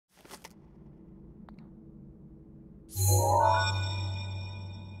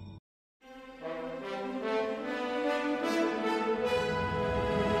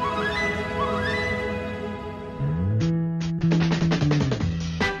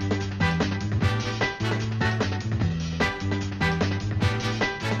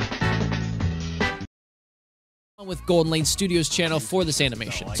With Golden Lane Studios channel for this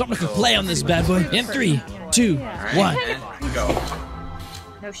animation. So I'm gonna play on this bad boy in 3, 2, 1. Go.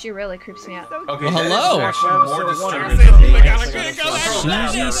 No, she really creeps me out. Okay, well, hello.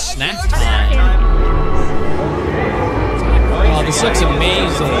 Susie snack time. Oh, this looks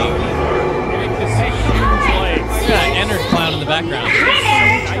amazing. Look at that Ennard clown in the background.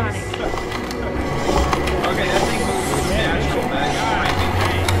 Okay, that thing moves natural.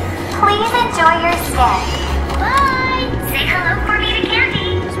 Please enjoy your stay. Bye! Say hello for me to Candy.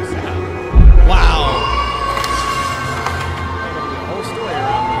 Wow.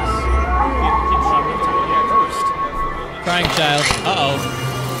 Crying child. Uh-oh.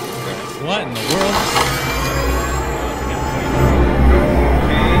 What in the world?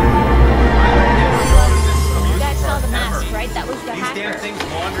 You guys saw the mask, right? That was the These hacker. damn things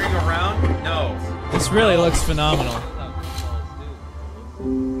wandering around? No. This really looks phenomenal.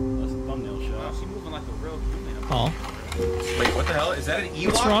 Oh. Wait, what the hell? Is that an Ewok?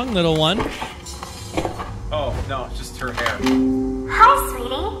 What's wrong, little one? Oh, no, it's just her hair. Hi,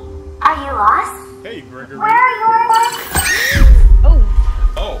 sweetie. Are you lost? Hey, Gregory. Where are your Oh.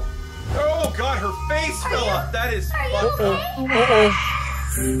 Oh. Oh, God, her face fell off. That is fucked up. Oh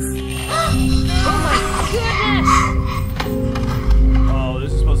my goodness! Oh,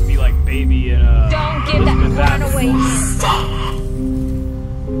 this is supposed to be like baby and Don't give that one away.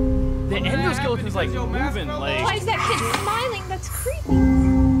 The endoskeletons like moving like. Why is that kid smiling? That's creepy.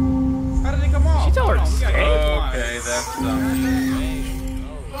 How did they come off? She told her to stay. Okay, that's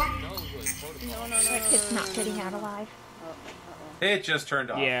That kid's not getting out alive. It just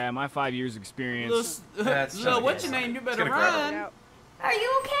turned off. Yeah, my 5 years experience. That's So what's your name? You better run. Are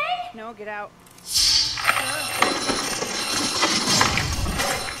you okay? No, get out.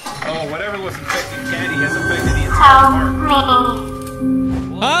 Oh, whatever was infecting Candy has infected the entire park.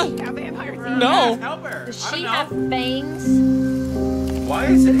 Huh? No. Help her. Does she have fangs? Why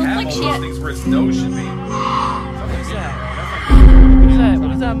does it Looks have like all she those had- things where its nose should be?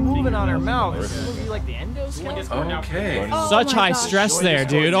 What is that moving on her mouth? This is supposed to be like the endoskeleton? Okay. Oh Such my high gosh. stress there,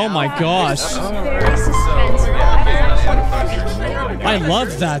 dude. Oh my gosh. Very suspenseful. I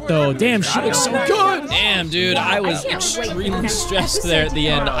love that though. Damn, she looks so good. Damn, dude, I was extremely stressed there at the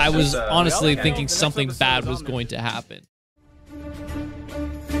end. I was honestly thinking something bad was going to happen.